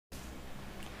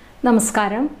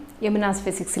നമസ്കാരം,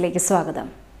 യമുനാ'സ്ഫിസിക്സിലേക്ക് സ്വാഗതം.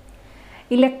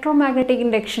 Electromagnetic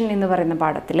induction എന്ന് പറയുന്ന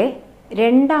പാഠത്തിലെ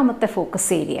രണ്ടാമത്തെ ഫോക്കസ്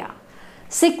ഏരിയ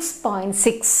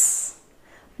 6.6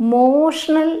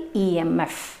 മോഷണൽ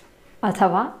EMF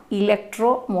അഥവാ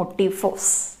ഇലക്ട്രോമോട്ടീവ്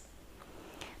ഫോഴ്സ്.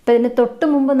 അപ്പോൾ ഇതിന് തൊട്ട്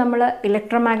മുമ്പ് നമ്മൾ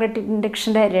ഇലക്ട്രോമാഗ്നറ്റിക്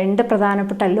ഇൻഡക്ഷൻ്റെ രണ്ട്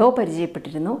പ്രധാനപ്പെട്ട law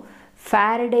പരിചയപ്പെട്ടിരുന്നു.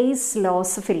 Faraday's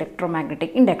loss of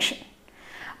electromagnetic induction.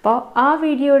 അപ്പോൾ ആ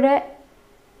വീഡിയോയുടെ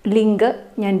ലിങ്ക്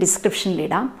ഞാൻ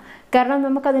ഡിസ്ക്രിപ്ഷനിലിടാം. കാരണം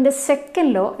നമുക്കതിൻ്റെ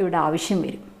സെക്കൻഡ് ലോ ഇവിടെ ആവശ്യം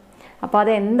വരും. അപ്പോൾ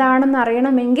അതെന്താണെന്ന്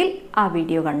അറിയണമെങ്കിൽ ആ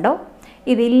വീഡിയോ കണ്ടോ.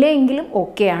 ഇതില്ലെങ്കിലും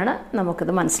ഓക്കെയാണ്,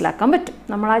 നമുക്കിത് മനസ്സിലാക്കാൻ പറ്റും.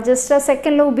 നമ്മൾ ജസ്റ്റ് ആ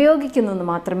സെക്കൻഡ് ലോ ഉപയോഗിക്കുന്നു എന്ന്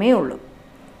മാത്രമേ ഉള്ളൂ.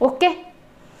 ഓക്കെ,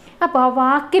 അപ്പോൾ ആ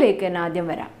വാക്കിലേക്ക് തന്നെ ആദ്യം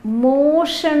വരാം.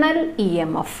 Motional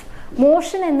EMF.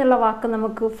 മോഷൻ എന്നുള്ള വാക്ക്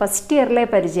നമുക്ക് ഫസ്റ്റ് ഇയറിലെ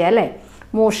പരിചയം അല്ലേ.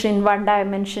 മോഷൻ 1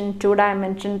 ഡയമെൻഷൻ, 2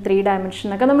 ഡയമെൻഷൻ, 3 ഡയമെൻഷൻ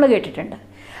എന്നൊക്കെ നമ്മൾ കേട്ടിട്ടുണ്ട്.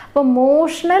 അപ്പോൾ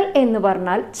മോഷണൽ എന്ന്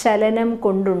പറഞ്ഞാൽ ചലനം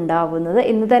കൊണ്ടുണ്ടാവുന്നത്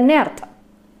എന്ന് തന്നെ അർത്ഥം.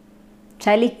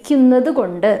 ചലിക്കുന്നത്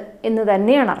കൊണ്ട് എന്ന്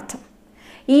തന്നെയാണ് അർത്ഥം.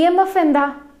 EMF എന്താ?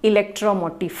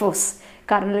 Electromotive force.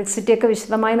 കാരണം ഇലക്ട്രിസിറ്റിയൊക്കെ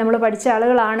വിശദമായി നമ്മൾ പഠിച്ച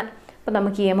ആളുകളാണ്. അപ്പോൾ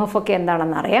നമുക്ക് EMF ഒക്കെ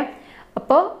എന്താണെന്ന് അറിയാം.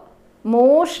 അപ്പോൾ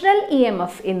മോഷണൽ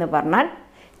EMF എന്ന് പറഞ്ഞാൽ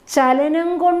ചലനം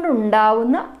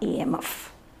കൊണ്ടുണ്ടാവുന്ന EMF.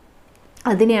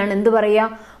 അതിനെയാണ് എന്ത് പറയുക?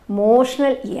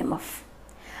 Motional EMF.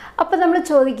 അപ്പോൾ നമ്മൾ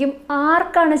ചോദിക്കും,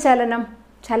 ആർക്കാണ് ചലനം?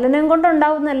 ചലനം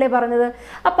കൊണ്ടുണ്ടാവുന്നല്ലേ പറഞ്ഞത്.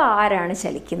 അപ്പോൾ ആരാണ്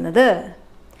ചലിക്കുന്നത്?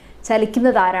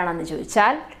 ചലിക്കുന്നത് ആരാണെന്ന്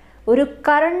ചോദിച്ചാൽ ഒരു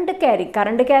കറണ്ട്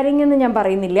ക്യാരിങ് എന്ന് ഞാൻ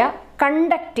പറയുന്നില്ല,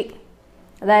 കണ്ടക്റ്റിങ്.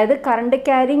 അതായത് കറണ്ട്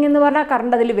ക്യാരിങ് എന്ന് പറഞ്ഞാൽ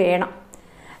കറണ്ട് അതിൽ വേണം,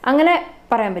 അങ്ങനെ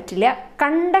പറയാൻ പറ്റില്ല.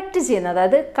 കണ്ടക്റ്റ് ചെയ്യുന്ന,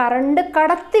 അതായത് കറണ്ട്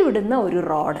കടത്തിവിടുന്ന ഒരു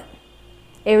റോഡ്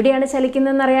എവിടെയാണ്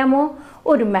ചലിക്കുന്നതെന്ന് അറിയാമോ?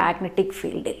 ഒരു മാഗ്നറ്റിക്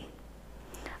ഫീൽഡിൽ.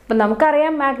 അപ്പം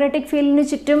നമുക്കറിയാം മാഗ്നറ്റിക് ഫീൽഡിന്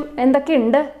ചുറ്റും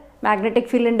എന്തൊക്കെയുണ്ട്. മാഗ്നറ്റിക്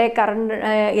ഫീൽഡിൻ്റെ കറണ്ട്,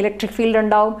 ഇലക്ട്രിക് ഫീൽഡ്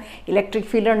ഉണ്ടാവും. ഇലക്ട്രിക്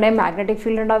ഫീൽഡ് ഉണ്ടെങ്കിൽ മാഗ്നറ്റിക്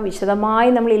ഫീൽഡ് ഉണ്ടാവും. വിശദമായി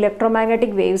നമ്മൾ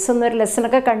ഇലക്ട്രോമാഗ്നറ്റിക് വേവ്സ് എന്നൊരു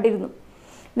ലെസണൊക്കെ കണ്ടിരുന്നു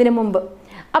ഇതിനു മുമ്പ്.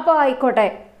 അപ്പോൾ ആയിക്കോട്ടെ,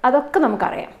 അതൊക്കെ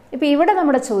നമുക്കറിയാം. ഇപ്പോൾ ഇവിടെ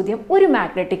നമ്മുടെ ചോദ്യം ഒരു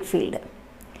മാഗ്നറ്റിക്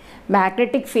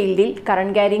ഫീൽഡിൽ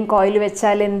കറണ്ട് ക്യാരിങ് കോയിൽ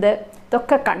വെച്ചാൽ എന്ത്,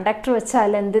 ഇതൊക്കെ കണ്ടക്ടർ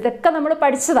വെച്ചാൽ എന്ത്, ഇതൊക്കെ നമ്മൾ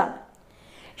പഠിച്ചതാണ്.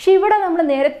 പക്ഷെ ഇവിടെ നമ്മൾ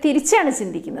നേരെ തിരിച്ചാണ്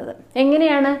ചിന്തിക്കുന്നത്.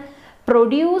 എങ്ങനെയാണ്?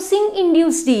 Producing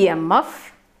induced EMF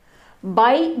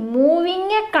by moving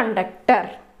a conductor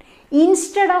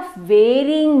instead of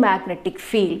varying magnetic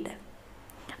field.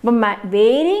 അപ്പം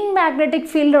വേരിയിങ് മാഗ്നറ്റിക്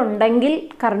ഫീൽഡ് ഉണ്ടെങ്കിൽ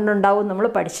കറണ്ട് ഉണ്ടാവും നമ്മൾ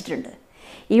പഠിച്ചിട്ടുണ്ട്.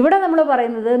 ഇവിടെ നമ്മൾ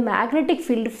പറയുന്നത് മാഗ്നറ്റിക്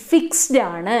ഫീൽഡ് ഫിക്സ്ഡ്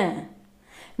ആണ്,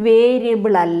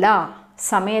 വേരിയബിൾ അല്ല,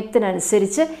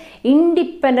 സമയത്തിനനുസരിച്ച്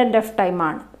ഇൻഡിപെൻഡൻ്റ് ഓഫ്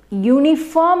ടൈമാണ്,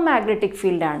 യൂണിഫോം മാഗ്നറ്റിക്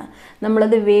ഫീൽഡാണ്,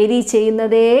 നമ്മളത് വേരി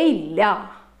ചെയ്യുന്നതേ ഇല്ല.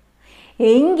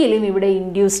 എങ്കിലും ഇവിടെ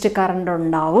ഇൻഡ്യൂസ്ഡ് കറണ്ട്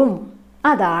ഉണ്ടാവും.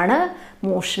 അതാണ്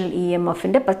മോഷണൽ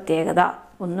EMFൻ്റെ പ്രത്യേകത.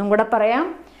 ഒന്നും കൂടെ പറയാം.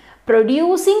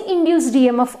 Producing induced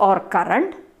EMF or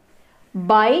current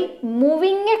by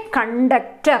moving A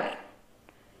conductor.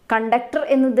 Conductor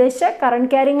എന്ന് ഉദ്ദേശിച്ചാൽ കറണ്ട്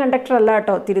ക്യാരിങ് കണ്ടക്ടർ അല്ല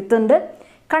കേട്ടോ, തിരുത്തുണ്ട്.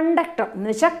 കണ്ടക്ടർ എന്ന്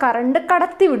വെച്ചാൽ കറണ്ട്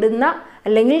കടത്തിവിടുന്ന,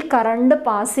 അല്ലെങ്കിൽ കറണ്ട്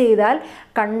പാസ് ചെയ്താൽ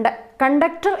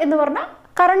കണ്ടക്ടർ എന്ന് പറഞ്ഞാൽ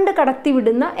കറണ്ട്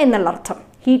കടത്തിവിടുന്ന എന്നുള്ള അർത്ഥം.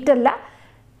 ഹീറ്റല്ല,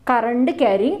 കറണ്ട്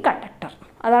ക്യാരിങ് കണ്ടക്ടർ.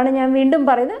 അതാണ് ഞാൻ വീണ്ടും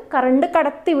പറയുന്നത്, കറണ്ട്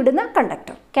കടത്തിവിടുന്ന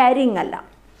കണ്ടക്ടർ, ക്യാരിങ് അല്ല.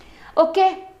 Okay,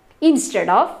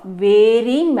 instead of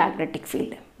varying magnetic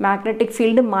field. Magnetic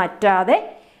field മാറ്റാതെ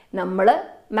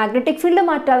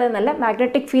എന്നല്ല,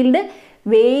 മാഗ്നറ്റിക് ഫീൽഡ്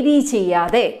വേരി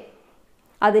ചെയ്യാതെ,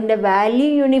 അതിൻ്റെ വാല്യൂ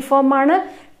യൂണിഫോമാണ്,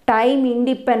 ടൈം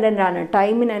ഇൻഡിപെൻഡൻ്റ് ആണ്,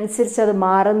 ടൈമിനനുസരിച്ച് അത്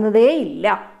മാറുന്നതേ ഇല്ല.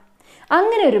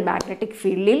 അങ്ങനെ ഒരു മാഗ്നറ്റിക്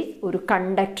ഫീൽഡിൽ ഒരു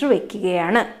കണ്ടക്ടർ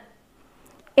വയ്ക്കുകയാണ്.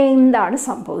 എന്താണ്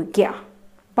സംഭവിക്കുക?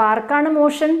 അപ്പോൾ ആർക്കാണ്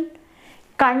മോഷൻ?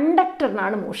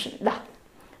 കണ്ടക്ടറിനാണ് മോഷൻ. ഇതാ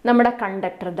നമ്മുടെ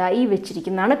കണ്ടക്ടർ, ഇതാ ഈ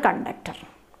വെച്ചിരിക്കുന്നതാണ് കണ്ടക്ടർ.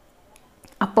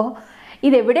 അപ്പോൾ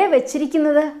ഇതെവിടെയാണ്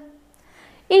വെച്ചിരിക്കുന്നത്?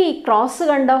 ഈ ക്രോസ്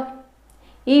കണ്ടോ?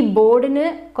 ഈ ബോർഡിന്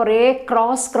കുറേ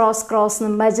ക്രോസ്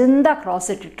മജന്ത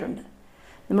ക്രോസ് ഇട്ടിട്ടുണ്ട്.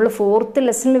 നമ്മൾ 4th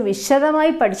ലെസണിൽ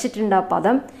വിശദമായി പഠിച്ചിട്ടുണ്ട് ആ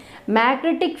പദം.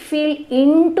 Magnetic field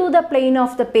in to the plain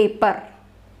of the paper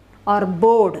or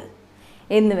board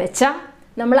എന്ന് വെച്ചാൽ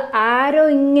നമ്മൾ ആരോ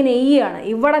ഇങ്ങനെ ചെയ്യുകയാണ്.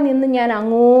 ഇവിടെ നിന്ന് ഞാൻ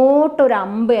അങ്ങോട്ടൊരു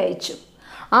അമ്പ് അയച്ചു.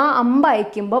 ആ അമ്പ്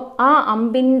അയക്കുമ്പം ആ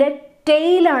അമ്പിൻ്റെ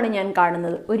ടെയിലാണ് ഞാൻ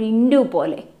കാണുന്നത്, ഒരു ഇൻഡു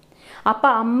പോലെ.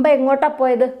 അപ്പോൾ അമ്പ് എങ്ങോട്ടാണ്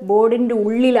പോയത്? ബോർഡിൻ്റെ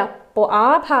ഉള്ളിലപ്പോൾ ആ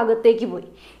ഭാഗത്തേക്ക് പോയി.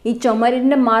 ഈ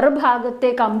ചുമരിൻ്റെ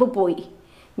മറുഭാഗത്തേക്ക് അമ്പ് പോയി.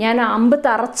 ഞാൻ ആ അമ്പ്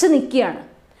തറച്ച് നിൽക്കുകയാണ്.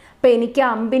 അപ്പോൾ എനിക്ക്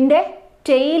ആ അമ്പിൻ്റെ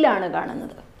ടെയിലാണ്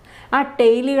കാണുന്നത്. ആ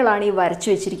ടെയിലുകളാണ് ഈ വരച്ചു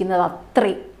വെച്ചിരിക്കുന്നത്.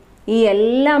 അത്രയും ഈ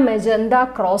എല്ലാ മെജന്ത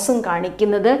ക്രോസും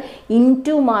കാണിക്കുന്നത്,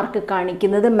 ഇൻടു മാർക്ക്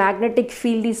കാണിക്കുന്നത് magnetic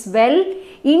field is well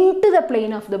in to the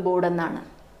plain of the board എന്നാണ്.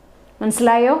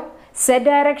 മനസ്സിലായോ? സെറ്റ്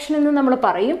ഡയറക്ഷൻ എന്ന് നമ്മൾ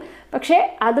പറയും, പക്ഷേ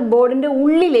അത് ബോർഡിൻ്റെ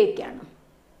ഉള്ളിലേക്കാണ്.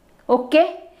 Okay,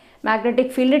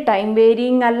 magnetic field time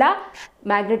varying അല്ല,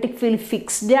 മാഗ്നറ്റിക് ഫീൽഡ്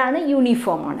ഫിക്സ്ഡ് ആണ്,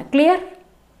 യൂണിഫോം ആണ്. ക്ലിയർ?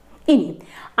 ഇനി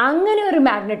അങ്ങനെ ഒരു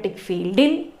മാഗ്നറ്റിക്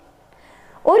ഫീൽഡിൽ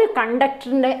ഒരു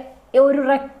കണ്ടക്ടറിൻ്റെ ഒരു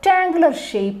റെക്റ്റാങ്കുലർ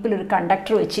ഷേപ്പിൽ ഒരു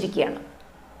കണ്ടക്ടർ വെച്ചിരിക്കുകയാണ്.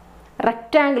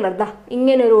 റെക്റ്റാങ്കുലർ ദാ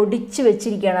ഇങ്ങനെ ഒരു ഒടിച്ച്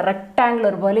വെച്ചിരിക്കുകയാണ്,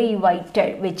 റെക്റ്റാങ്കുലർ പോലെ ഈ വൈറ്റ്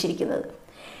വെച്ചിരിക്കുന്നത്.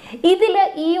 ഇതിൽ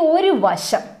ഈ ഒരു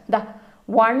വശം ദാ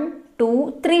 1, 2,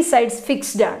 3 സൈഡ്സ്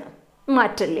ഫിക്സ്ഡ് ആണ്,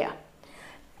 മാറ്റില്ല.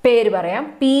 പേര് പറയാം,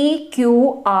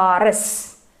 PQRS.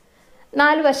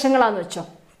 4 വശങ്ങളാന്ന് വെച്ചോ,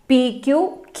 PQ,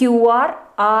 QR,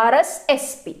 RS,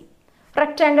 SP.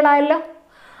 Rectangle ആയല്ലോ.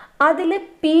 അതിൽ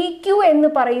PQ എന്ന്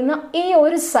പറയുന്ന ഈ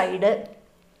ഒരു സൈഡ്,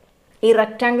 ഈ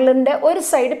റെക്റ്റാങ്കിളിൻ്റെ ഒരു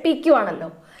സൈഡ് PQ ആണല്ലോ.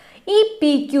 ഈ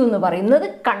PQ എന്ന് പറയുന്നത്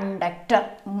കണ്ടക്ടർ,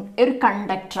 ഒരു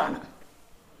കണ്ടക്ടറാണ്.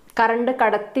 കറണ്ട്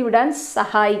കടത്തിവിടാൻ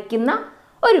സഹായിക്കുന്ന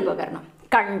ഒരു ഉപകരണം,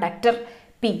 കണ്ടക്ടർ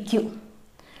PQ.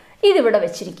 ഇതിവിടെ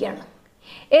വെച്ചിരിക്കുകയാണ്.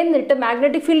 എന്നിട്ട്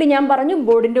മാഗ്നറ്റിക് ഫീൽഡ് ഞാൻ പറഞ്ഞു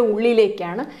ബോർഡിൻ്റെ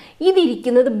ഉള്ളിലേക്കാണ്.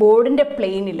 ഇതിരിക്കുന്നത് ബോർഡിൻ്റെ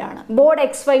പ്ലെയിനിലാണ്. ബോർഡ്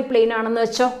XY പ്ലെയിൻ ആണെന്ന്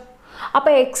വെച്ചോ.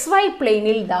 അപ്പോൾ XY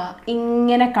പ്ലെയിനിൽ ദാ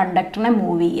ഇങ്ങനെ കണ്ടക്ടറിനെ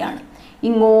മൂവ് ചെയ്യാണ്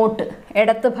ഇങ്ങോട്ട്.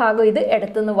 ഇടത്ത് ഭാഗം ഇത്,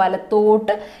 ഇടത്തുനിന്ന്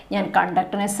വലത്തോട്ട് ഞാൻ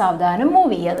കണ്ടക്ടറിനെ സാവധാനം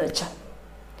മൂവ് ചെയ്യാന്ന് വെച്ചോ.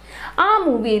 ആ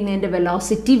മൂവ് ചെയ്യുന്നതിൻ്റെ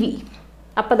വെലോസിറ്റി V.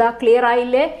 അപ്പോൾ ദാ ക്ലിയർ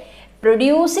ആയില്ലേ?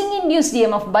 Producing induced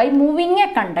EMF by moving A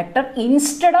conductor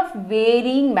instead of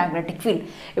varying magnetic field.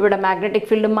 ഇവിടെ മാഗ്നറ്റിക്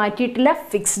ഫീൽഡ് മാറ്റിയിട്ടില്ല,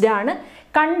 ഫിക്സ്ഡ് ആണ്.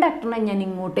 കണ്ടക്ടറിനെ ഞാൻ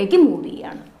ഇങ്ങോട്ടേക്ക് മൂവ്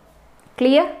ചെയ്യാണ്.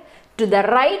 Clear? To the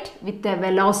right with a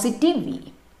velocity V.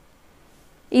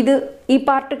 ഇത് ഈ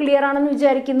പാർട്ട് ക്ലിയർ ആണെന്ന്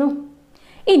വിചാരിക്കുന്നു.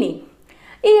 ഇനി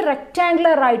ഈ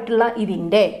റെക്റ്റാങ്കുലർ ആയിട്ടുള്ള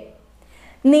ഇതിൻ്റെ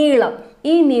നീളം,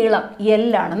 ഈ നീളം L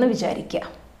ആണെന്ന് വിചാരിക്കുക.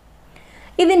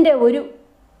 ഇതിൻ്റെ ഒരു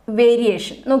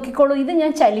വേരിയേഷൻ നോക്കിക്കോളൂ. ഇത്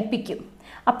ഞാൻ ചലിപ്പിക്കും.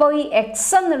 അപ്പോൾ ഈ X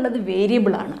എന്നുള്ളത്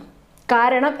വേരിയബിളാണ്.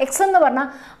 കാരണം X എന്ന് പറഞ്ഞാൽ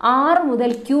R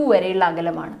മുതൽ Q വരെയുള്ള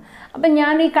അകലമാണ്. അപ്പം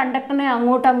ഞാൻ ഈ കണ്ടക്ടറിനെ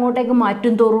അങ്ങോട്ടേക്ക്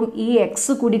മാറ്റും തോറും ഈ X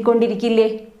കൂടിക്കൊണ്ടിരിക്കില്ലേ?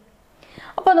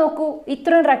 അപ്പോൾ നോക്കൂ,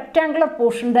 ഇത്രയും റെക്റ്റാങ്കുലർ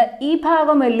പോർഷൻ്റെ ഈ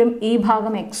ഭാഗം L ഉം ഈ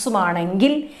ഭാഗം X ഉം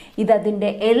ആണെങ്കിൽ ഇതതിൻ്റെ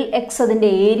LX അതിൻ്റെ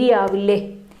ഏരിയ ആവില്ലേ?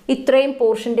 ഇത്രയും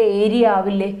പോർഷൻ്റെ ഏരിയ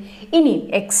ആവില്ലേ? ഇനി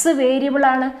X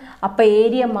വേരിയബിളാണ്, അപ്പോൾ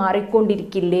ഏരിയ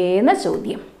മാറിക്കൊണ്ടിരിക്കില്ലേ എന്ന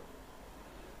ചോദ്യം.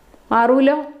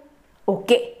 മാറൂലോ?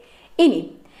 ഓക്കെ. ഇനി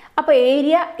അപ്പോൾ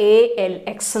ഏരിയ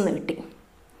ALX എന്ന് കിട്ടി.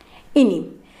 ഇനി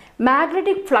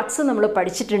മാഗ്നറ്റിക് ഫ്ലക്സ് നമ്മൾ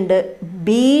പഠിച്ചിട്ടുണ്ട്,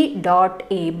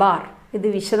 B.A ബാർ. ഇത്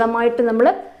വിശദമായിട്ട് നമ്മൾ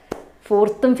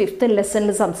 4th ഉം 5th ഉം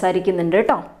ലെസണിൽ സംസാരിക്കുന്നുണ്ട്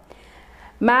കേട്ടോ.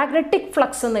 മാഗ്നറ്റിക്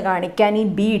ഫ്ലക്സ് എന്ന് കാണിക്കാൻ ഈ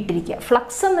B ഇട്ടിരിക്കുക.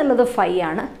 ഫ്ലക്സ് എന്നുള്ളത് φ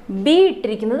ആണ്, B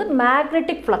ഇട്ടിരിക്കുന്നത്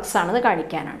മാഗ്നറ്റിക് ഫ്ലക്സ് ആണെന്ന്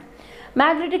കാണിക്കാനാണ്.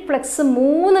 മാഗ്നറ്റിക് ഫ്ലക്സ്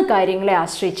 3 കാര്യങ്ങളെ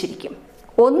ആശ്രയിച്ചിരിക്കും.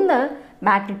 ഒന്ന്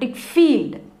മാഗ്നറ്റിക്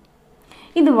ഫീൽഡ്.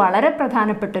 ഇത് വളരെ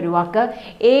പ്രധാനപ്പെട്ട ഒരു വാക്ക്,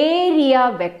 ഏരിയ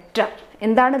വെക്റ്റർ.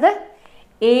 എന്താണിത്?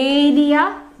 Area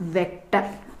vector.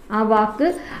 ആ വാക്ക്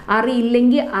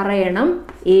അറിയില്ലെങ്കിൽ അറിയണം.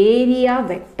 Area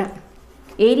vector.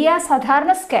 ഏരിയ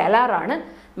സാധാരണ സ്കേലാറാണ്.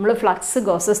 നമ്മൾ ഫ്ലക്സ്,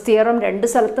 ഗോസസ് തിയറം 2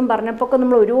 സ്ഥലത്തും പറഞ്ഞപ്പോൾ ഒക്കെ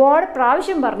നമ്മൾ ഒരുപാട്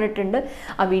പ്രാവശ്യം പറഞ്ഞിട്ടുണ്ട്.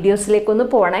 ആ വീഡിയോസിലേക്കൊന്ന്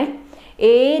പോണേ.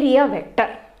 Area vector.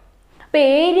 അപ്പോൾ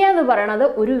ഏരിയ എന്ന് പറയുന്നത്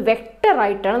ഒരു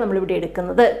വെക്റ്ററായിട്ടാണ് നമ്മളിവിടെ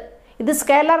എടുക്കുന്നത്. ഇത്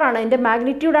സ്കേലാറാണ്, അതിൻ്റെ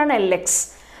മാഗ്നിറ്റ്യൂഡാണ് LX.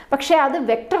 പക്ഷേ അത്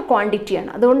വെക്റ്റർ ക്വാണ്ടിറ്റിയാണ്.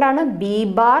 അതുകൊണ്ടാണ് B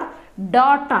bar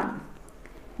ഡോട്ടാണ്,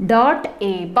 dot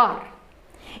A bar.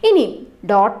 ഇനി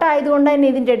ഡോട്ട് ആയതുകൊണ്ട് തന്നെ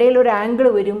ഇതിൻ്റെ ഇടയിൽ ഒരു ആംഗിൾ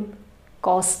വരും,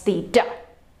 cos theta.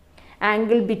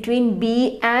 Angle between B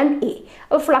and A.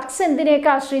 അപ്പോൾ ഫ്ലക്സ് എന്തിനെയൊക്കെ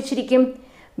ആശ്രയിച്ചിരിക്കും?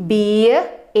 B,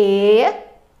 A,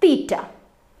 theta.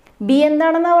 B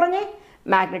എന്താണെന്നാണ് പറഞ്ഞേ?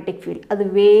 Magnetic field. അത്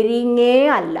വേരിയിങ്ങേ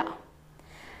അല്ല,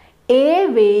 A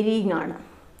വേരിയിങ് ആണ്.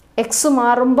 X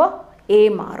മാറുമ്പോൾ A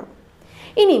മാറും.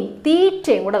 ഇനി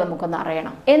തീറ്റയും കൂടെ നമുക്കൊന്ന്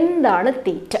അറിയണം. എന്താണ്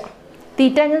തീറ്റ?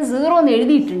 തീറ്റ ഞാൻ 0 എന്ന്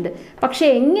എഴുതിയിട്ടുണ്ട്, പക്ഷേ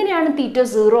എങ്ങനെയാണ് തീറ്റ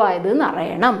 0 ആയതെന്ന്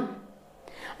അറിയണം.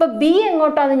 അപ്പോൾ B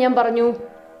എങ്ങോട്ടാന്ന് ഞാൻ പറഞ്ഞു?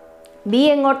 B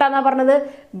എങ്ങോട്ടാന്നാണ് പറഞ്ഞത്?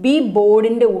 B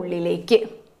ബോർഡിൻ്റെ ഉള്ളിലേക്ക്.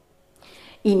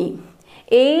 ഇനി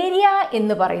ഏരിയ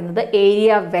എന്ന് പറയുന്നത്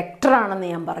ഏരിയ വെക്റ്റർ ആണെന്ന്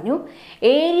ഞാൻ പറഞ്ഞു.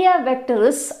 Area vector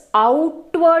is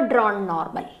outward drone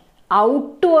normal.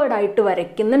 ഔട്ട്വേർഡായിട്ട്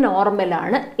വരയ്ക്കുന്ന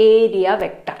നോർമലാണ് ഏരിയ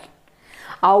വെക്റ്റർ.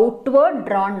 ഔട്ട്വേർഡ്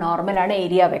ഡ്രോൺ നോർമലാണ്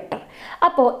ഏരിയ വെക്റ്റർ.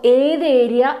 അപ്പോൾ ഏത്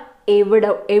ഏരിയ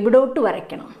എവിടോട്ട്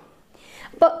വരയ്ക്കണം?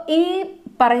 അപ്പോൾ ഈ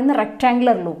പറയുന്ന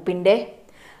റെക്റ്റാങ്കുലർ ലൂപ്പിൻ്റെ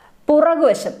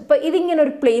പുറകുവശം, ഇപ്പോൾ ഇതിങ്ങനെ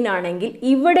ഒരു പ്ലെയിൻ ആണെങ്കിൽ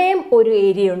ഇവിടെയും ഒരു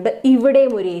ഏരിയ ഉണ്ട്,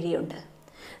 ഇവിടെയും ഒരു ഏരിയ ഉണ്ട്.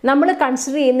 നമ്മൾ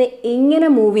കൺസിഡർ ചെയ്യുന്ന ഇങ്ങനെ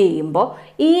മൂവ് ചെയ്യുമ്പോൾ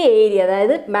ഈ ഏരിയ,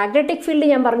 അതായത് മാഗ്നറ്റിക്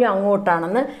ഫീൽഡ് ഞാൻ പറഞ്ഞു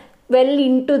അങ്ങോട്ടാണെന്ന്, well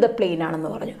in to the plain ആണെന്ന്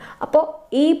പറഞ്ഞു. അപ്പോൾ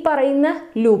ഈ പറയുന്ന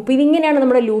ലൂപ്പ്, ഇതിങ്ങനെയാണ്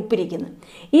നമ്മുടെ ലൂപ്പ് ഇരിക്കുന്നത്.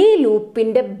 ഈ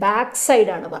ലൂപ്പിൻ്റെ ബാക്ക്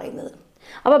സൈഡാണ് പറയുന്നത്.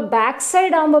 അപ്പോൾ ബാക്ക്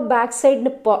സൈഡ് ആകുമ്പോൾ ബാക്ക്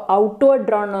സൈഡിന് ഔട്ട്വേർഡ്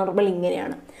ഡ്രോൺ നോർമൽ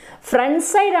ഇങ്ങനെയാണ്. ഫ്രണ്ട്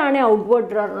സൈഡാണ് ഔട്ട്വേർഡ്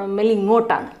ഡ്രോൺ നോർമൽ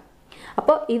ഇങ്ങോട്ടാണ്.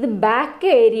 അപ്പോൾ ഇത് ബാക്ക്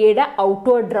ഏരിയയുടെ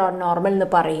ഔട്ട്വേർഡ് നോർമൽ എന്ന്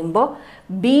പറയുമ്പോൾ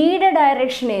ബിയുടെ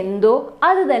ഡയറക്ഷൻ എന്തോ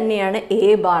അത് തന്നെയാണ് എ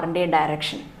ബാറിൻ്റെ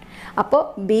ഡയറക്ഷൻ. അപ്പോൾ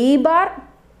ബി ബാർ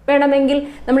വേണമെങ്കിൽ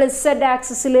നമ്മൾ ഇസഡ്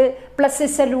ആക്സിസിൽ പ്ലസ്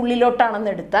ഇസഡ്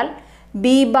ഉള്ളിലോട്ടാണെന്ന് എടുത്താൽ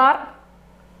B bar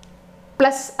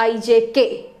plus I J K,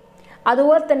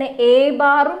 അതുപോലെ തന്നെ എ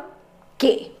ബാറും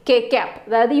കെ കെ ക്യാപ്പ്,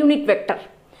 അതായത് യൂണിറ്റ് വെക്ടർ.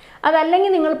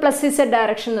 അതല്ലെങ്കിൽ നിങ്ങൾ പ്ലസ് ഇസഡ്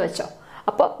ഡയറക്ഷൻ എന്ന് വെച്ചോ.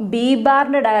 അപ്പോൾ B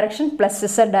ബാറിൻ്റെ direction plus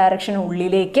Z direction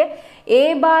ഉള്ളിലേക്ക്, A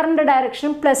ബാറിൻ്റെ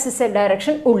direction plus Z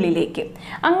direction ഉള്ളിലേക്ക്.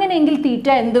 അങ്ങനെയെങ്കിൽ തീറ്റ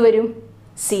എന്ത് വരും?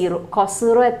 0. കോസ്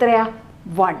 0 എത്രയാ?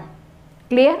 1.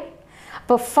 ക്ലിയർ?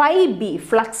 അപ്പോൾ 5b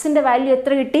ഫ്ലക്സിൻ്റെ വാല്യൂ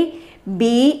എത്ര കിട്ടി?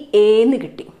 ബി എന്ന്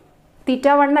കിട്ടി. തീറ്റ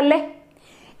 1 അല്ലേ?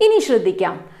 ഇനി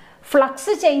ശ്രദ്ധിക്കാം,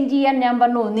 ഫ്ലക്സ് ചേഞ്ച് ചെയ്യാൻ ഞാൻ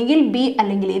പറഞ്ഞു ഒന്നുകിൽ ബി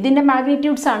അല്ലെങ്കിൽ ഇതിൻ്റെ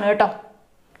മാഗ്നിറ്റ്യൂഡ്സ് ആണ് കേട്ടോ.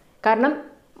 കാരണം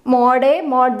mode A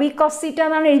mode B cos theta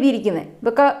എന്നാണ് എഴുതിയിരിക്കുന്നത്.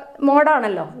 ഇതൊക്കെ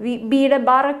മോഡാണല്ലോ, ബിയുടെ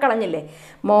ബാറൊക്കെ കളഞ്ഞില്ലേ.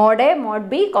 Mode A mode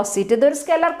B cos theta, ഇതൊരു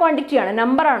സ്കെലാർ ക്വാണ്ടിറ്റിയാണ്,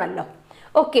 നമ്പറാണല്ലോ.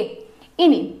 ഓക്കെ,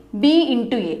 ഇനി ബി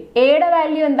ഇൻറ്റു എ, എയുടെ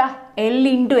വാല്യൂ എന്താ? L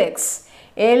into X,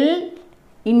 L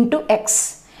into X.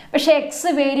 പക്ഷേ എക്സ്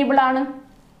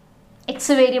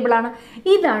വേരിയബിളാണ്,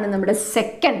 ഇതാണ് നമ്മുടെ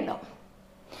സെക്കൻഡ് ലോ.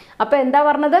 അപ്പോൾ എന്താ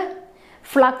പറഞ്ഞത്?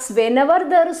 Flux whenever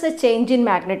there is A change in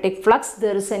magnetic flux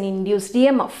there is an induced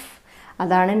EMF.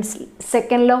 അതാണ്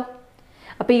സെക്കൻഡ് ലോ.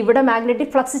 അപ്പോൾ ഇവിടെ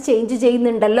മാഗ്നറ്റിക് ഫ്ലക്സ് ചേഞ്ച്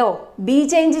ചെയ്യുന്നുണ്ടല്ലോ, ബി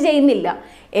ചേഞ്ച് ചെയ്യുന്നില്ല,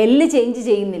 എൽ ചേഞ്ച്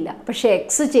ചെയ്യുന്നില്ല, പക്ഷേ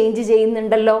എക്സ് ചേഞ്ച്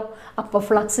ചെയ്യുന്നുണ്ടല്ലോ. അപ്പോൾ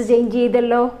ഫ്ലക്സ് ചേഞ്ച്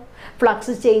ചെയ്തല്ലോ.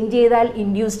 ഫ്ലക്സ് ചേഞ്ച് ചെയ്താൽ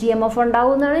ഇൻഡ്യൂസ്ഡ് EMF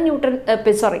ഉണ്ടാവും എന്നാണ്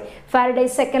ഫാരഡേ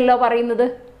സെക്കൻഡ് ലോ പറയുന്നത്.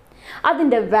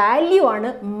 അതിൻ്റെ വാല്യൂ ആണ്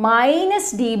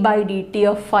 -d/dt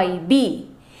ഓഫ് 5b.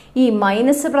 ഈ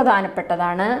മൈനസ്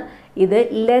പ്രധാനപ്പെട്ടതാണ്. ഇത്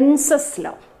ലെൻസസ്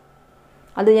ലോ.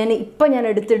 അത് ഞാൻ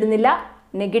എടുത്തിടുന്നില്ല.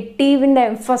 നെഗറ്റീവിൻ്റെ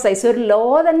എംഫസൈസ്, ഒരു ലോ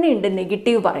തന്നെ ഉണ്ട്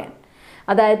നെഗറ്റീവ് പറയാൻ.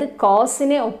 അതായത്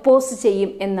കോസിനെ ഒപ്പോസ്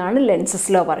ചെയ്യും എന്നാണ്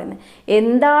ലെൻസസ് ലോ പറയുന്നത്.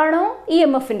 എന്താണോ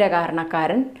EMFൻ്റെ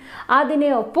കാരണക്കാരൻ അതിനെ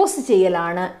ഒപ്പോസ്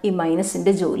ചെയ്യലാണ് ഈ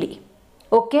മൈനസിൻ്റെ ജോലി.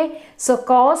 Okay, so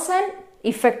cause and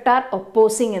effect R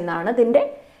opposing എന്നാണ്. ഇതിൻ്റെ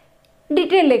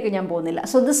ഡീറ്റെയിലേക്ക് ഞാൻ പോകുന്നില്ല.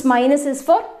 So this minus is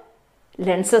for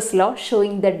Lenz's law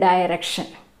showing the direction.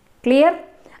 Clear?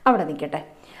 അവിടെ നിൽക്കട്ടെ.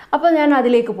 അപ്പോൾ ഞാൻ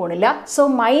അതിലേക്ക് പോണില്ല. സോ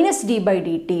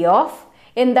 -d/dt ഓഫ്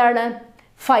എന്താണ്?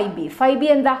 5b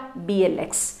എന്താ?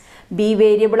 BLX. ബി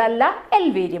വേരിയബിൾ അല്ല, എൽ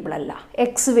വേരിയബിൾ അല്ല,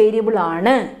 എക്സ് വേരിയബിൾ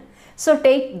ആണ്. So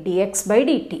take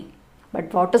dx/dt. But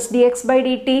what is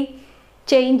dx/dt?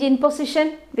 Change in position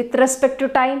with respect to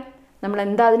time. നമ്മൾ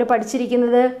എന്താ അതിന്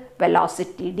പഠിച്ചിരിക്കുന്നത്?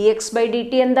 വെലോസിറ്റി.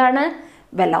 dx/dt എന്താണ്?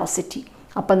 വെലോസിറ്റി.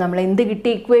 അപ്പം നമ്മൾ എന്ത് കിട്ടി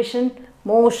equation?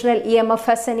 Motional EMF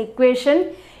as an equation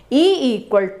E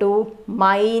 =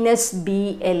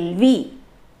 -BLV.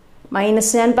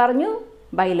 Minus ഞാൻ പറഞ്ഞു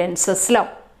ബൈ ലെൻസസ് ലോ.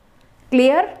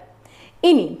 ക്ലിയർ?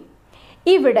 ഇനി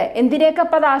ഇവിടെ എന്തിനെയൊക്കെ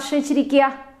അപ്പം അത് ആശ്രയിച്ചിരിക്കുക?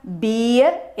 B,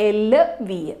 L,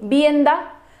 V. ബി എന്താ?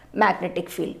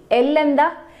 Magnetic field. എൽ എന്താ?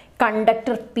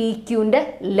 Conductor PQൻ്റെ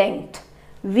length.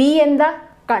 വി എന്താ?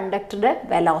 കണ്ടക്ടറുടെ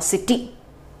വെലോസിറ്റി.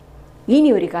 ഇനി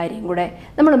ഒരു കാര്യം കൂടെ,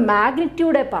 നമ്മൾ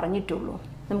മാഗ്നിറ്റ്യൂഡേ പറഞ്ഞിട്ടുള്ളൂ,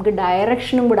 നമുക്ക്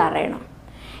ഡയറക്ഷനും കൂടെ അറിയണം.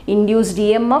 ഇൻഡ്യൂസ്ഡ്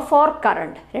EMF ഓർ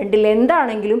കറണ്ട്, രണ്ടിൽ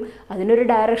എന്താണെങ്കിലും അതിനൊരു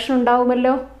ഡയറക്ഷൻ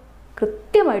ഉണ്ടാവുമല്ലോ,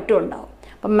 കൃത്യമായിട്ടും ഉണ്ടാവും.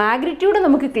 അപ്പം മാഗ്നിറ്റ്യൂഡ്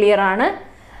നമുക്ക് ക്ലിയർ ആണ്.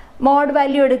 മോഡ്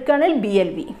വാല്യൂ എടുക്കുകയാണെങ്കിൽ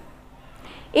BLV.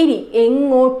 ഇനി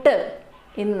എങ്ങോട്ട്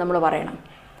എന്ന് നമ്മൾ പറയണം.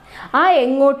 ആ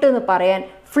എങ്ങോട്ട് എന്ന് പറയാൻ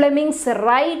Fleming's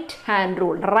right hand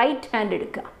rule, right hand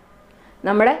എടുക്കുക.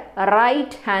 നമ്മുടെ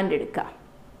റൈറ്റ് ഹാൻഡ് എടുക്കുക.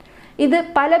 ഇത്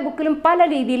പല ബുക്കിലും പല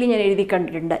രീതിയിൽ ഞാൻ എഴുതി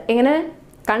കണ്ടിട്ടുണ്ട്. എങ്ങനെ?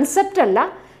 കൺസെപ്റ്റ് അല്ല,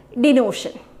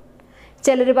 ഡിനോഷൻ.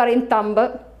 ചിലർ പറയും തമ്പ്,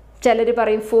 ചിലർ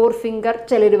പറയും 4 ഫിംഗർ,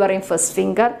 ചിലർ പറയും ഫസ്റ്റ്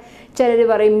ഫിംഗർ, ചിലർ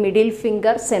പറയും മിഡിൽ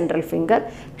ഫിംഗർ, സെൻട്രൽ ഫിംഗർ.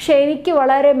 പക്ഷേ എനിക്ക്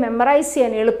വളരെ മെമ്മറൈസ്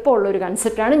ചെയ്യാൻ എളുപ്പമുള്ളൊരു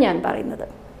കൺസെപ്റ്റാണ് ഞാൻ പറയുന്നത്.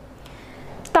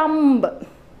 തമ്പ്,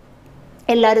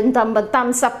 എല്ലാവരും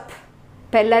തംസ് അപ്പ്.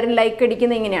 ഇപ്പം എല്ലാവരും ലൈക്ക്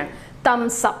അടിക്കുന്നത് ഇങ്ങനെയാണ്,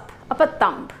 തംസ് അപ്പ്. അപ്പം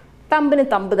തമ്പിന്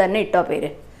തമ്പ് തന്നെ ഇട്ടോ പേര്.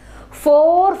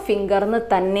 4 ഫിംഗർ എന്ന്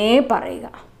തന്നെ പറയുക.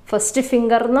 ഫസ്റ്റ്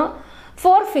ഫിംഗറിന്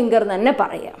 4 ഫിംഗർ തന്നെ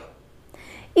പറയുക.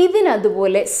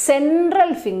 ഇതിനതുപോലെ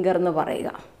സെൻട്രൽ ഫിംഗർ എന്ന് പറയുക.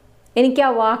 എനിക്ക് ആ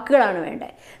വാക്കുകളാണ്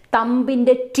വേണ്ടത്.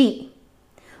 തമ്പിൻ്റെ T,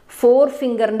 4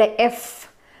 ഫിംഗറിൻ്റെ F,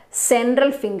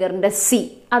 സെൻട്രൽ ഫിംഗറിൻ്റെ C.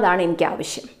 അതാണ് എനിക്ക്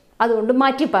ആവശ്യം. അതുകൊണ്ട്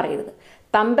മാറ്റി പറയരുത്.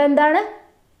 തമ്പ് എന്താണ്?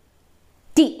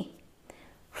 T,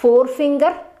 4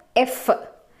 finger F,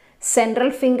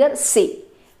 central finger C.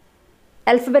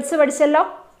 Alphabets പഠിച്ചല്ലോ,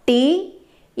 T,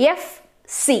 F,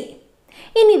 C.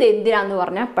 ഇനി ഇത് എന്തിനാന്ന്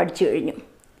പറഞ്ഞാൽ പഠിച്ചു കഴിഞ്ഞു.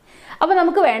 അപ്പോൾ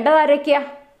നമുക്ക് വേണ്ടത് ആരൊക്കെയാ?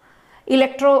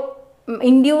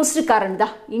 Induced current,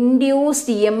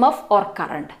 induced EMF or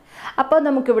current. അപ്പോൾ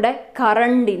നമുക്കിവിടെ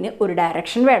കറണ്ടിന് ഒരു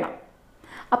ഡയറക്ഷൻ വേണം.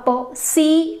 അപ്പോൾ C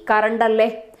കറണ്ട് അല്ലേ?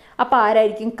 അപ്പോൾ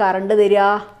ആരായിരിക്കും കറണ്ട് തരിക?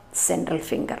 Central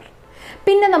finger.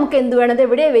 പിന്നെ നമുക്ക് എന്ത് വേണം? ഇത്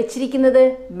എവിടെയാണ് വെച്ചിരിക്കുന്നത്?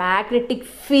 മാഗ്നറ്റിക്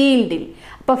ഫീൽഡിൽ.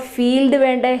 അപ്പോൾ ഫീൽഡ്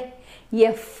വേണ്ടേ?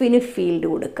 എഫിന് ഫീൽഡ്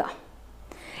കൊടുക്കാം.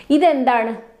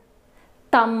 ഇതെന്താണ്?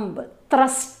 തമ്പ്,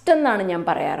 ത്രസ്റ്റ് എന്നാണ് ഞാൻ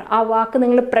പറയാറ്. ആ വാക്ക്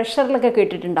നിങ്ങൾ പ്രഷറിലൊക്കെ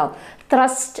കേട്ടിട്ടുണ്ടാവും.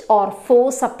 Thrust or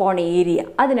force upon area,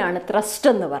 അതിനാണ് ത്രസ്റ്റ്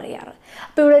എന്ന് പറയാറ്.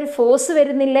 അപ്പോൾ ഇവിടെ ഒരു ഫോഴ്സ്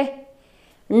വരുന്നില്ലേ?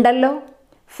 ഉണ്ടല്ലോ,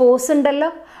 ഫോഴ്സ് ഉണ്ടല്ലോ.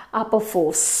 അപ്പോൾ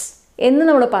ഫോഴ്സ് എന്ന്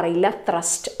നമ്മൾ പറയില്ല,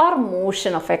 thrust or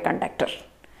motion of A conductor.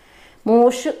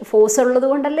 Force ഉള്ളത്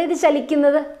കൊണ്ടല്ലേ ഇത്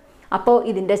ചലിക്കുന്നത്. അപ്പോൾ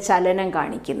ഇതിൻ്റെ ചലനം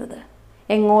കാണിക്കുന്നത്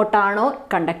എങ്ങോട്ടാണോ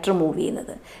കണ്ടക്ടർ മൂവ്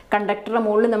ചെയ്യുന്നത്. കണ്ടക്ടറുടെ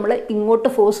മുകളിൽ നമ്മൾ ഇങ്ങോട്ട്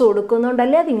ഫോഴ്സ്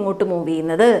കൊടുക്കുന്നതുകൊണ്ടല്ലേ അത് ഇങ്ങോട്ട് മൂവ്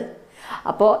ചെയ്യുന്നത്.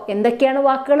 അപ്പോൾ എന്തൊക്കെയാണ്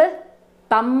വാക്കുകൾ?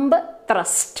 തമ്പ്,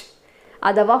 ത്രസ്റ്റ്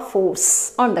അഥവാ force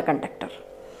on the conductor.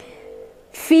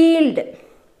 Field,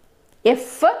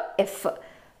 F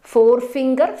four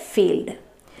finger field.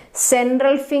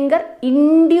 Central finger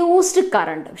induced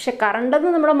current. പക്ഷെ കറണ്ട് എന്ന്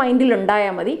നമ്മുടെ മൈൻഡിൽ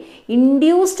ഉണ്ടായാൽ മതി.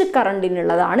 ഇൻഡ്യൂസ്ഡ്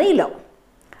കറണ്ടിനുള്ളതാണ് ഈ law.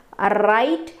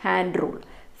 Right hand rule.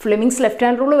 Fleming's left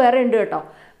hand rule വേറെ ഉണ്ട് കേട്ടോ.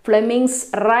 Fleming's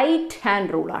right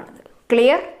hand റൂളാണിത്.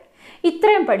 ക്ലിയർ?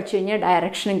 ഇത്രയും പഠിച്ചു കഴിഞ്ഞാൽ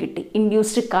ഡയറക്ഷനും കിട്ടി.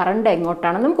 ഇൻഡ്യൂസ്ഡ് കറണ്ട്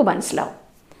എങ്ങോട്ടാണെന്ന് നമുക്ക് മനസ്സിലാവും.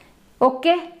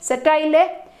 Okay, സെറ്റായില്ലേ?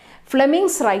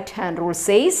 Fleming's right hand rule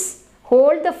says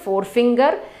hold the four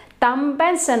finger, thumb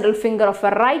and central finger of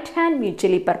A right hand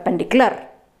mutually perpendicular.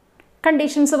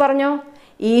 Conditions പറഞ്ഞോ?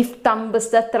 If thumb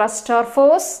is the thrust or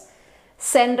force,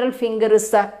 central finger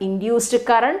is the induced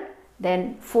current, then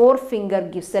forefinger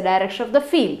gives the direction of the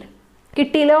field.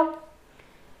 കിട്ടിയല്ലോ?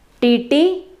 TT,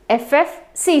 FF,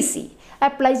 CC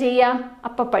apply ചെയ്യാം.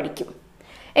 അപ്പം പഠിക്കും.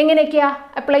 എങ്ങനെയൊക്കെയാ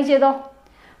apply ചെയ്തോ?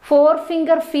 Four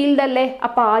finger field അല്ലേ?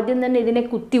 അപ്പോൾ ആദ്യം തന്നെ ഇതിനെ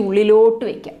കുത്തി ഉള്ളിലോട്ട്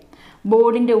വയ്ക്കാം.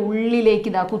 ബോർഡിൻ്റെ ഉള്ളിലേക്ക്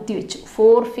ഇതാ കുത്തി വെച്ചു.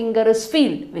 ഫോർ ഫിംഗർ ഇസ്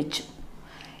ഫീൽഡ് വെച്ചു.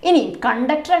 ഇനി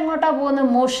കണ്ടക്ടർ എങ്ങോട്ടാണ് പോകുന്നത്?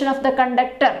 മോഷൻ ഓഫ് ദ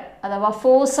കണ്ടക്ടർ അഥവാ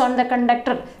force on the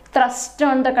conductor, thrust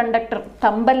on the conductor.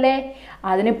 തമ്പല്ലേ,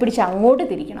 അതിനെ പിടിച്ച് അങ്ങോട്ട്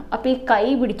തിരിക്കണം. അപ്പോൾ ഈ കൈ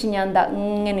പിടിച്ച് ഞാൻ എന്താ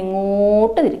ഇങ്ങനെ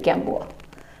ഇങ്ങോട്ട് തിരിക്കാൻ പോവാം.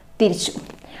 തിരിച്ചു.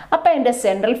 അപ്പോൾ എൻ്റെ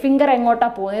സെൻട്രൽ ഫിംഗർ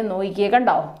എങ്ങോട്ടാണ് പോകുന്നത് നോക്കിയേ.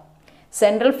 കണ്ടോ?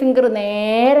 സെൻട്രൽ ഫിംഗർ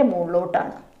നേരെ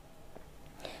മുകളിലോട്ടാണ്.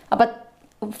 അപ്പം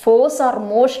force or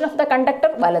motion of the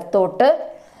conductor വലത്തോട്ട്,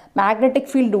 മാഗ്നറ്റിക്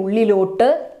ഫീൽഡ് ഉള്ളിലോട്ട്,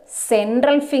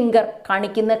 സെൻട്രൽ ഫിംഗർ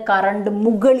കാണിക്കുന്ന കറണ്ട്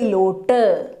മുകളിലോട്ട്.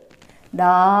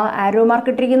 ദാ arrow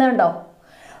mark ഇട്ടിരിക്കുന്നുണ്ടോ?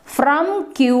 From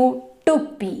Q to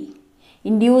P.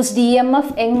 Induced EMF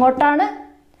എങ്ങോട്ടാണ്?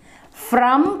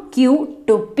 From Q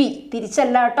to P.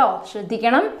 തിരിച്ചല്ല കേട്ടോ,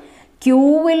 ശ്രദ്ധിക്കണം.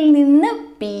 ക്യൂവിൽ നിന്ന്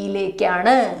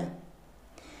പിയിലേക്കാണ്.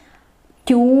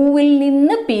 ക്യൂവിൽ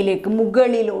നിന്ന് പിയിലേക്ക്,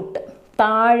 മുകളിലോട്ട്,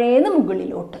 താഴേന്ന്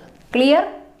മുകളിലോട്ട്. ക്ലിയർ?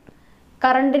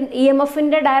 കറണ്ട്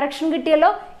EMFിൻ്റെ ഡയറക്ഷൻ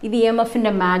കിട്ടിയല്ലോ. ഇത്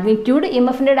EMFിൻ്റെ മാഗ്നിറ്റ്യൂഡ്.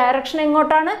 EMFിൻ്റെ ഡയറക്ഷൻ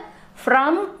എങ്ങോട്ടാണ്?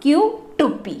 From Q to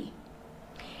P.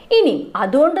 ഇനി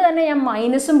അതുകൊണ്ട് തന്നെ ഞാൻ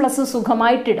മൈനസും പ്ലസും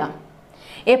സുഖമായിട്ടിടാം.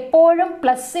 എപ്പോഴും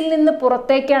പ്ലസ്സിൽ നിന്ന്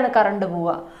പുറത്തേക്കാണ് കറണ്ട്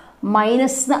പോവുക,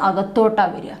 മൈനസിന്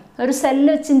അകത്തോട്ടാണ് വരിക. ഒരു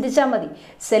സെല്ല് ചിന്തിച്ചാൽ മതി.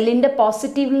 സെല്ലിൻ്റെ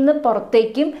പോസിറ്റീവിൽ നിന്ന്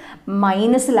പുറത്തേക്കും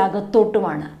മൈനസിൽ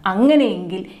അകത്തോട്ടുമാണ്.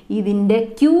 അങ്ങനെയെങ്കിൽ ഇതിൻ്റെ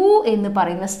ക്യൂ എന്ന്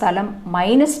പറയുന്ന സ്ഥലം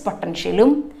മൈനസ്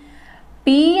പൊട്ടൻഷ്യലും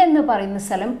പി എന്ന് പറയുന്ന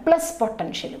സ്ഥലം പ്ലസ്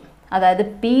പൊട്ടൻഷ്യലും. അതായത്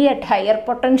P at higher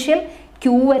potential,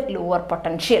 Q at lower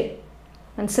potential.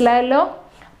 മനസ്സിലായല്ലോ?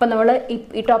 അപ്പം നമ്മൾ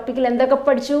ഈ ടോപ്പിക്കിൽ എന്തൊക്കെ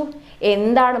പഠിച്ചു?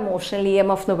 എന്താണ് മോഷണൽ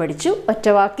EMF എന്ന് പഠിച്ചു.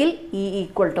 ഒറ്റവാക്കിൽ E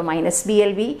 =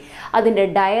 -BLV. അതിൻ്റെ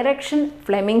direction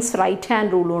Fleming's right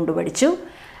hand rule കൊണ്ട് പഠിച്ചു.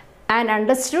 ആൻഡ്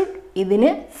അണ്ടർസ്റ്റുഡ്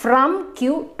ഇതിന് ഫ്രം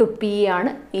ക്യൂ ടു പി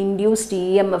ആണ് ഇൻഡ്യൂസ്ഡ്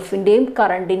EMFിൻ്റെയും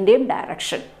കറണ്ടിൻ്റെയും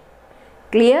ഡയറക്ഷൻ.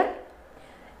 ക്ലിയർ?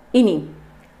 ഇനി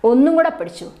ഒന്നും കൂടെ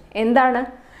പഠിച്ചു. എന്താണ്?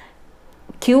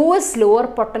 Q is lower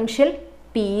potential,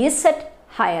 P is at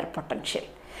higher potential.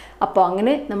 അപ്പോൾ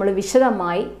അങ്ങനെ നമ്മൾ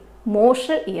വിശദമായി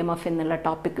മോഷണൽ EMF എന്നുള്ള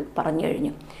ടോപ്പിക്ക് പറഞ്ഞു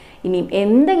കഴിഞ്ഞു. ഇനിയും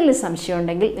എന്തെങ്കിലും സംശയം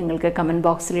ഉണ്ടെങ്കിൽ നിങ്ങൾക്ക് കമൻറ്റ്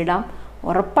ബോക്സിലിടാം.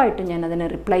 ഉറപ്പായിട്ടും ഞാൻ അതിന്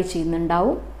റിപ്ലൈ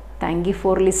ചെയ്യുന്നുണ്ടാവും. Thank you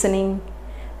for listening.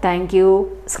 Thank you.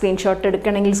 Screenshot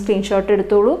എടുക്കണമെങ്കിൽ സ്ക്രീൻഷോട്ട്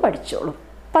എടുത്തോളൂ, പഠിച്ചോളൂ.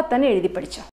 അപ്പം തന്നെ എഴുതി പഠിച്ചോ.